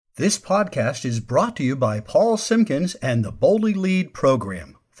This podcast is brought to you by Paul Simpkins and the Boldly Lead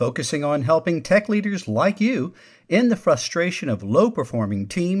program, focusing on helping tech leaders like you in the frustration of low-performing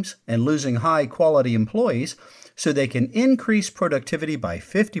teams and losing high-quality employees so they can increase productivity by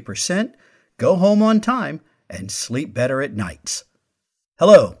 50%, go home on time, and sleep better at nights.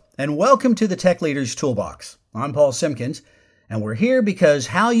 Hello, and welcome to the Tech Leaders Toolbox. I'm Paul Simpkins, and we're here because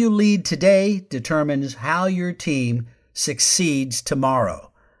how you lead today determines how your team succeeds tomorrow.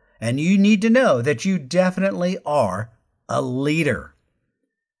 And you need to know that you definitely are a leader.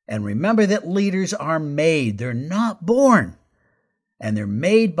 And remember that leaders are made. They're not born. And they're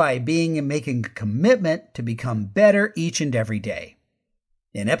made by being and making a commitment to become better each and every day.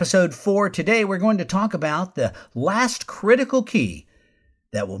 In episode 4 today, we're going to talk about the last critical key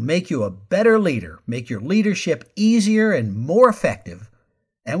that will make you a better leader, make your leadership easier and more effective,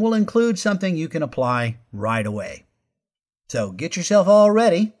 and will include something you can apply right away. So get yourself all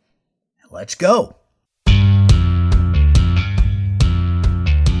ready. Let's go.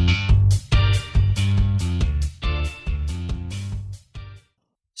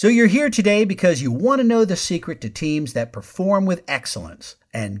 So you're here today because you want to know the secret to teams that perform with excellence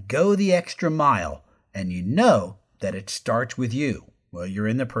and go the extra mile, and you know that it starts with you. Well, you're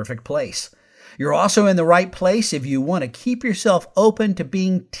in the perfect place. You're also in the right place if you want to keep yourself open to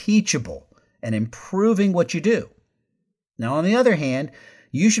being teachable and improving what you do. Now, on the other hand,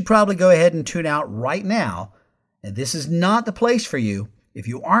 you should probably go ahead and tune out right now, and this is not the place for you if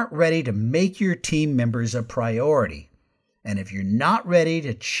you aren't ready to make your team members a priority, and if you're not ready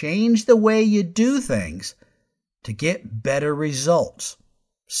to change the way you do things to get better results.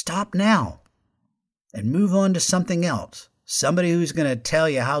 Stop now and move on to something else. Somebody who's going to tell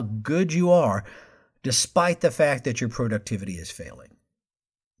you how good you are despite the fact that your productivity is failing.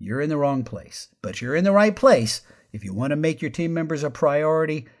 You're in the wrong place, but you're in the right place if you want to make your team members a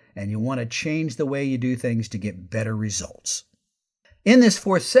priority and you want to change the way you do things to get better results. In this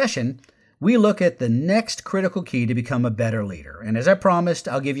 4th session, we look at the next critical key to become a better leader. And as I promised,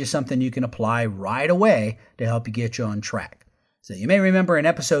 I'll give you something you can apply right away to help you get you on track. So you may remember in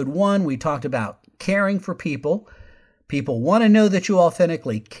episode 1, we talked about caring for people. People want to know that you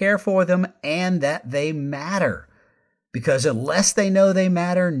authentically care for them and that they matter. Because unless they know they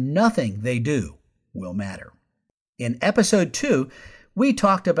matter, nothing they do will matter. In episode 2, we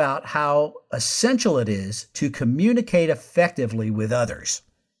talked about how essential it is to communicate effectively with others.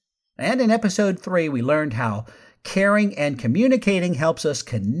 And in episode 3, we learned how caring and communicating helps us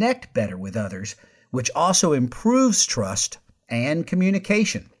connect better with others, which also improves trust and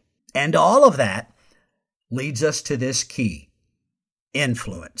communication. And all of that leads us to this key: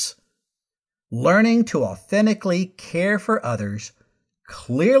 influence. Learning to authentically care for others,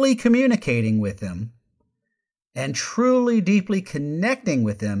 clearly communicating with them, and truly deeply connecting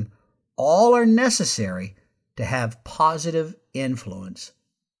with them all are necessary to have positive influence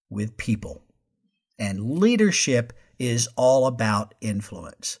with people. And leadership is all about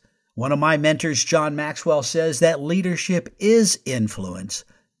influence. One of my mentors, John Maxwell, says that leadership is influence,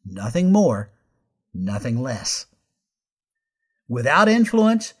 nothing more, nothing less. Without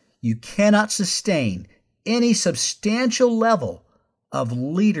influence, you cannot sustain any substantial level of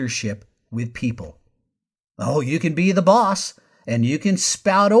leadership with people. Oh, you can be the boss and you can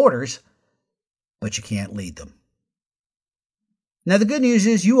spout orders, but you can't lead them. Now, the good news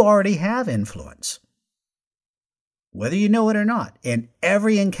is you already have influence. Whether you know it or not, in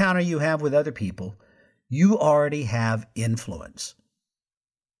every encounter you have with other people, you already have influence.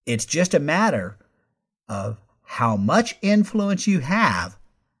 It's just a matter of how much influence you have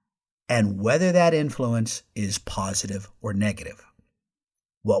and whether that influence is positive or negative.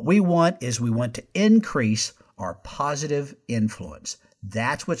 What we want is we want to increase our positive influence.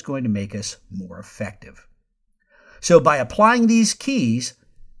 That's what's going to make us more effective. So by applying these keys,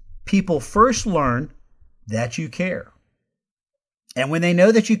 people first learn that you care. And when they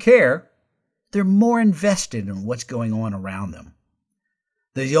know that you care, they're more invested in what's going on around them.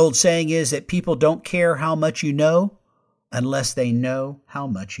 The old saying is that people don't care how much you know unless they know how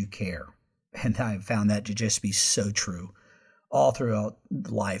much you care. And I've found that to just be so true. All throughout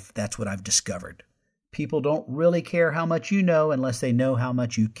life, that's what I've discovered. People don't really care how much you know unless they know how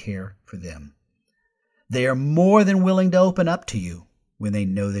much you care for them. They are more than willing to open up to you when they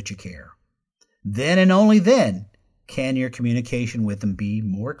know that you care. Then and only then can your communication with them be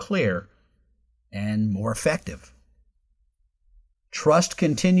more clear and more effective. Trust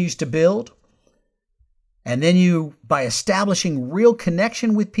continues to build, and then by establishing real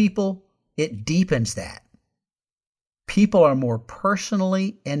connection with people, it deepens that. People are more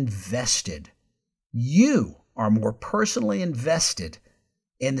personally invested. You are more personally invested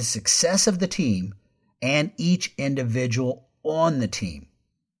in the success of the team and each individual on the team.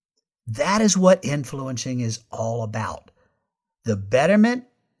 That is what influencing is all about. The betterment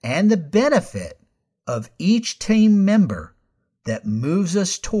and the benefit of each team member that moves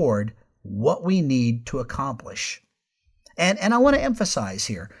us toward what we need to accomplish. And I want to emphasize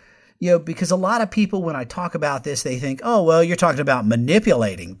here, because a lot of people, when I talk about this, they think, oh, well, you're talking about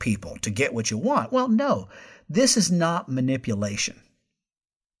manipulating people to get what you want. Well, no, this is not manipulation.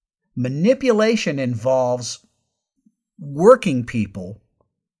 Manipulation involves working people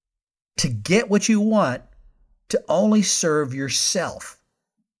to get what you want to only serve yourself.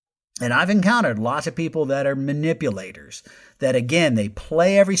 And I've encountered lots of people that are manipulators, that again, they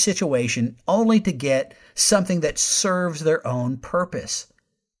play every situation only to get something that serves their own purpose.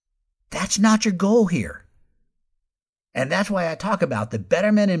 That's not your goal here. And that's why I talk about the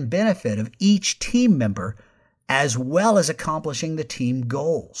betterment and benefit of each team member as well as accomplishing the team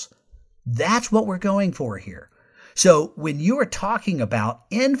goals. That's what we're going for here. So when you are talking about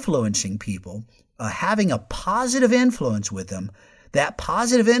influencing people, having a positive influence with them, that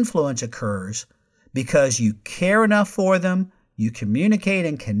positive influence occurs because you care enough for them, you communicate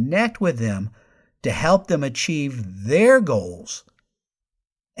and connect with them to help them achieve their goals.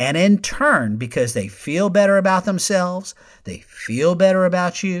 And in turn, because they feel better about themselves, they feel better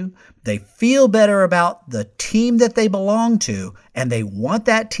about you, they feel better about the team that they belong to, and they want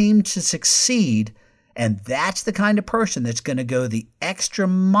that team to succeed. And that's the kind of person that's going to go the extra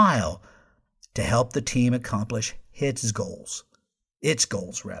mile to help the team accomplish its goals.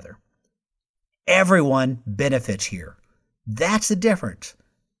 Everyone benefits here. That's the difference.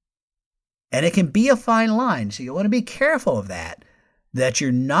 And it can be a fine line, so you want to be careful of that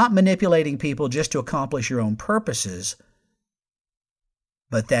you're not manipulating people just to accomplish your own purposes,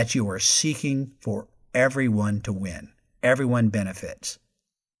 but that you are seeking for everyone to win. Everyone benefits.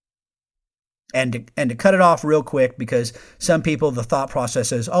 And to cut it off real quick, because some people, the thought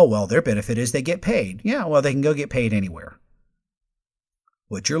process is, oh, well, their benefit is they get paid. Yeah, well, they can go get paid anywhere.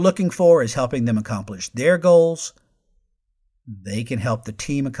 What you're looking for is helping them accomplish their goals. They can help the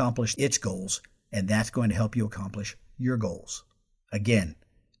team accomplish its goals, and that's going to help you accomplish your goals. Again,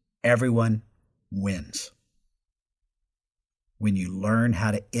 everyone wins when you learn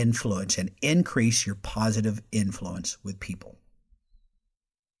how to influence and increase your positive influence with people.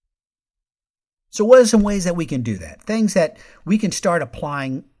 So what are some ways that we can do that? Things that we can start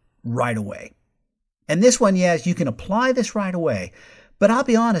applying right away. And this one, yes, you can apply this right away, but I'll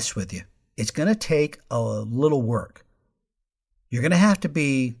be honest with you, it's going to take a little work. You're going to have to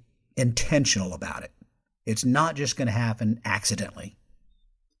be intentional about it. It's not just going to happen accidentally.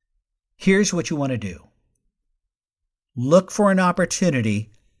 Here's what you want to do. Look for an opportunity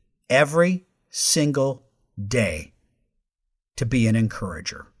every single day to be an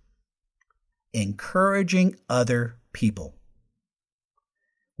encourager. Encouraging other people.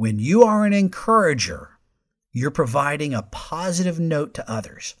 When you are an encourager, you're providing a positive note to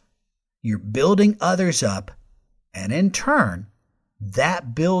others. You're building others up, and in turn,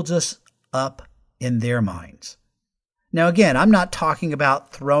 that builds us up in their minds. Now, again, I'm not talking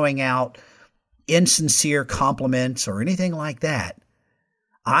about throwing out insincere compliments or anything like that.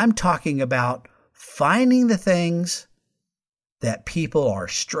 I'm talking about finding the things that people are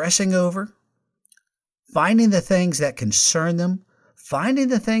stressing over, finding the things that concern them, finding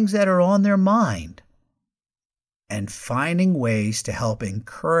the things that are on their mind, and finding ways to help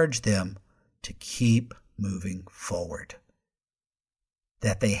encourage them to keep moving forward.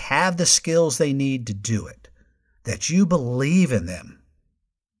 That they have the skills they need to do it, that you believe in them,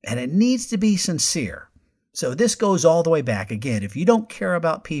 and it needs to be sincere. So this goes all the way back. Again, if you don't care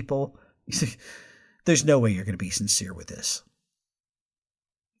about people, there's no way you're going to be sincere with this.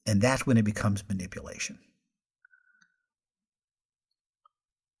 And that's when it becomes manipulation.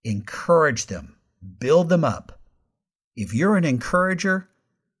 Encourage them. Build them up. If you're an encourager,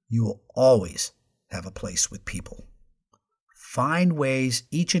 you will always have a place with people. Find ways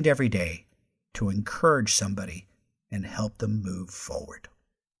each and every day to encourage somebody and help them move forward.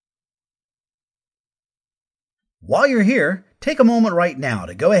 While you're here, take a moment right now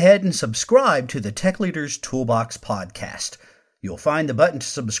to go ahead and subscribe to the Tech Leaders Toolbox podcast. You'll find the button to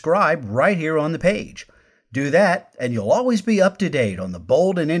subscribe right here on the page. Do that, and you'll always be up to date on the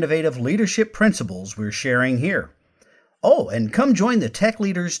bold and innovative leadership principles we're sharing here. Oh, and come join the Tech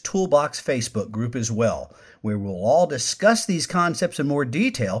Leaders Toolbox Facebook group as well, where we'll all discuss these concepts in more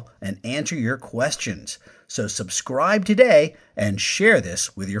detail and answer your questions. So subscribe today and share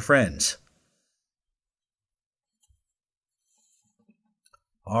this with your friends.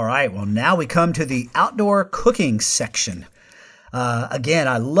 All right, well, now we come to the outdoor cooking section. Again,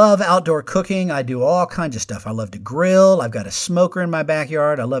 I love outdoor cooking. I do all kinds of stuff. I love to grill. I've got a smoker in my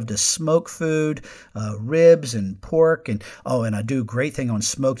backyard. I love to smoke food, ribs and pork. And I do a great thing on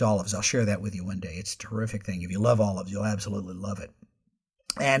smoked olives. I'll share that with you one day. It's a terrific thing. If you love olives, you'll absolutely love it.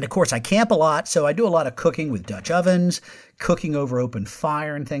 And of course, I camp a lot, so I do a lot of cooking with Dutch ovens, cooking over open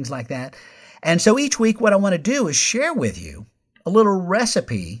fire and things like that. And so each week, what I want to do is share with you a little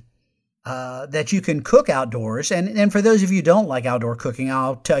recipe that you can cook outdoors. And for those of you who don't like outdoor cooking,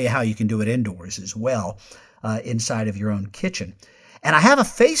 I'll tell you how you can do it indoors as well, inside of your own kitchen. And I have a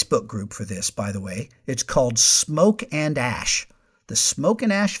Facebook group for this, by the way. It's called Smoke and Ash. The Smoke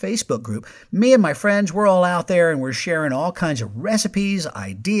and Ash Facebook group. Me and my friends, we're all out there and we're sharing all kinds of recipes,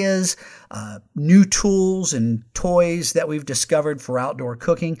 ideas, new tools and toys that we've discovered for outdoor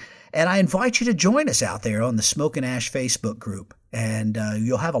cooking. And I invite you to join us out there on the Smoke and Ash Facebook group. And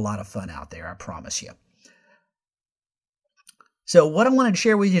you'll have a lot of fun out there, I promise you. So what I wanted to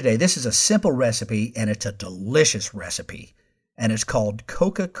share with you today, this is a simple recipe and it's a delicious recipe. And it's called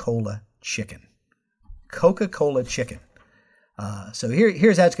Coca-Cola chicken. Coca-Cola chicken. So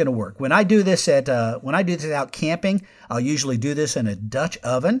here's how it's going to work. When I do this out camping, I'll usually do this in a Dutch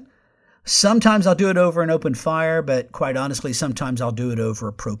oven. Sometimes I'll do it over an open fire, but quite honestly, sometimes I'll do it over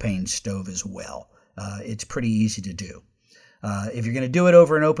a propane stove as well. It's pretty easy to do. If you're going to do it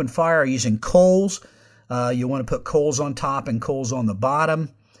over an open fire using coals, you want to put coals on top and coals on the bottom.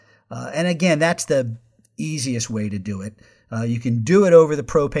 And again, that's the easiest way to do it. You can do it over the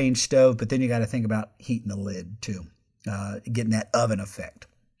propane stove, but then you got to think about heating the lid too. Getting that oven effect.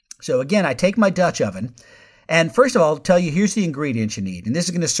 So again, I take my Dutch oven, and first of all, I'll tell you, here's the ingredients you need. And this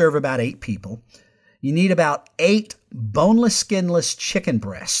is going to serve about 8 people. You need about 8 boneless, skinless chicken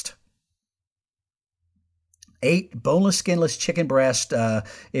breast. 8 boneless, skinless chicken breast.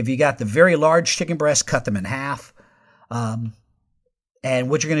 If you got the very large chicken breast, cut them in half. And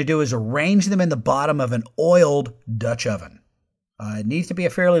what you're going to do is arrange them in the bottom of an oiled Dutch oven. It needs to be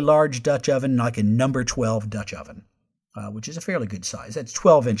a fairly large Dutch oven, like a number 12 Dutch oven. Which is a fairly good size. That's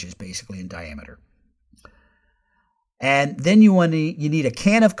 12 inches basically in diameter. And then you need a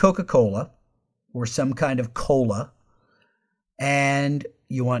can of Coca-Cola or some kind of cola. And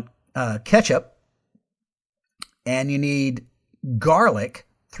you want ketchup. And you need garlic,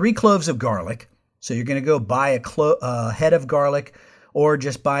 3 cloves of garlic. So you're going to go buy a head of garlic or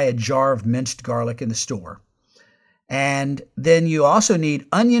just buy a jar of minced garlic in the store. And then you also need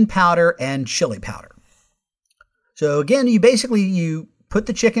onion powder and chili powder. So again, you put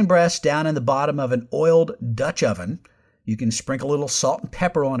the chicken breast down in the bottom of an oiled Dutch oven. You can sprinkle a little salt and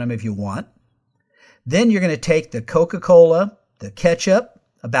pepper on them if you want. Then you're going to take the Coca-Cola, the ketchup,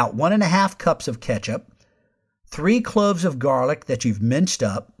 about 1.5 cups of ketchup, 3 cloves of garlic that you've minced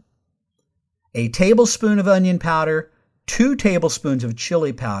up, a tablespoon of onion powder, 2 tablespoons of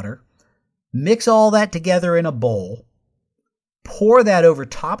chili powder. Mix all that together in a bowl. Pour that over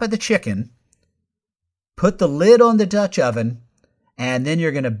top of the chicken. Put the lid on the Dutch oven, and then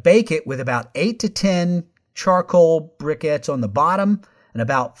you're going to bake it with about 8 to 10 charcoal briquettes on the bottom and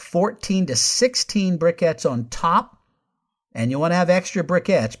about 14 to 16 briquettes on top. And you want to have extra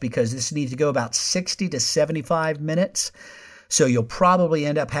briquettes because this needs to go about 60 to 75 minutes. So you'll probably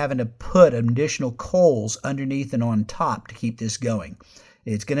end up having to put additional coals underneath and on top to keep this going.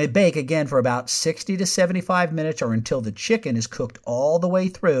 It's going to bake again for about 60 to 75 minutes or until the chicken is cooked all the way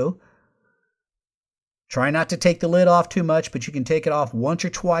through. Try not to take the lid off too much, but you can take it off once or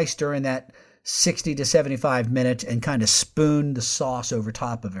twice during that 60 to 75 minutes and kind of spoon the sauce over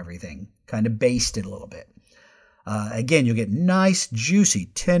top of everything, kind of baste it a little bit. Again, you'll get nice, juicy,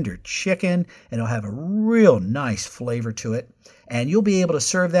 tender chicken, and it'll have a real nice flavor to it. And you'll be able to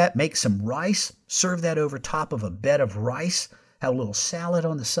serve that, make some rice, serve that over top of a bed of rice, have a little salad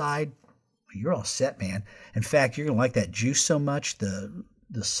on the side. You're all set, man. In fact, you're going to like that juice so much, the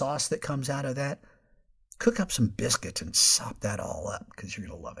sauce that comes out of that. Cook up some biscuits and sop that all up because you're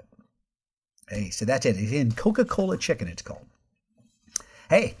going to love it. Hey, so that's it. It's in Coca-Cola chicken, it's called.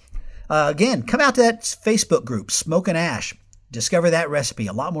 Hey, again, come out to that Facebook group, Smoke and Ash. Discover that recipe,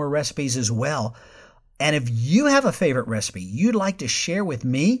 a lot more recipes as well. And if you have a favorite recipe you'd like to share with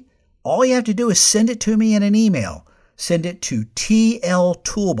me, all you have to do is send it to me in an email. Send it to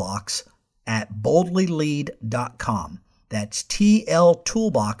tltoolbox@boldlylead.com. That's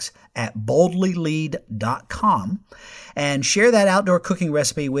tltoolbox@boldlylead.com. And share that outdoor cooking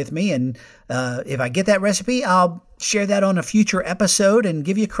recipe with me. And if I get that recipe, I'll share that on a future episode and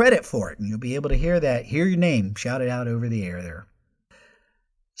give you credit for it. And you'll be able to hear your name shouted out over the air there.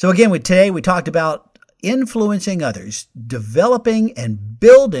 So again, today we talked about influencing others, developing and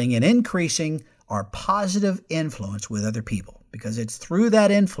building and increasing our positive influence with other people. because it's through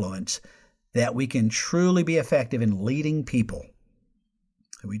that influence that we can truly be effective in leading people.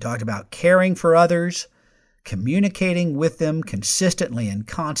 We talked about caring for others, communicating with them consistently and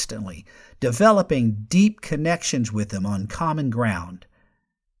constantly, developing deep connections with them on common ground,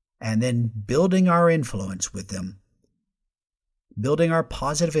 and then building our influence with them, building our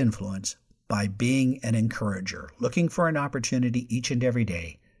positive influence by being an encourager, looking for an opportunity each and every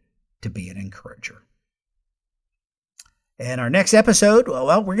day to be an encourager. And our next episode,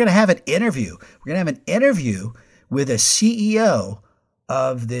 well, we're going to have an interview. We're going to have an interview with a CEO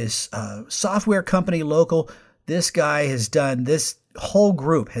of this software company local. This guy has done, this whole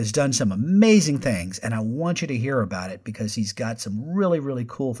group has done some amazing things, and I want you to hear about it because he's got some really, really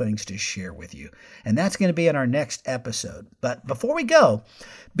cool things to share with you. And that's going to be in our next episode. But before we go,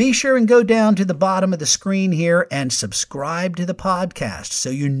 be sure and go down to the bottom of the screen here and subscribe to the podcast so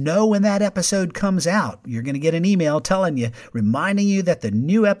you know when that episode comes out. You're going to get an email telling you, reminding you that the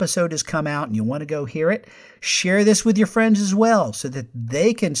new episode has come out and you want to go hear it. Share this with your friends as well so that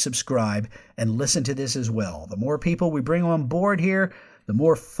they can subscribe and listen to this as well. The more people we bring on board here, the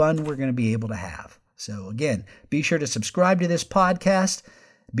more fun we're going to be able to have. So again, be sure to subscribe to this podcast.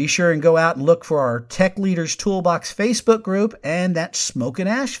 Be sure and go out and look for our Tech Leaders Toolbox Facebook group and that Smoke and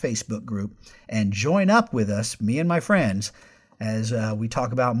Ash Facebook group and join up with us, me and my friends, as we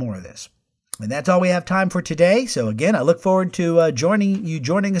talk about more of this. And that's all we have time for today. So again, I look forward to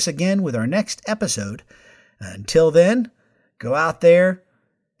joining us again with our next episode. Until then, go out there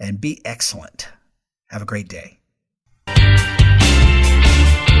and be excellent. Have a great day.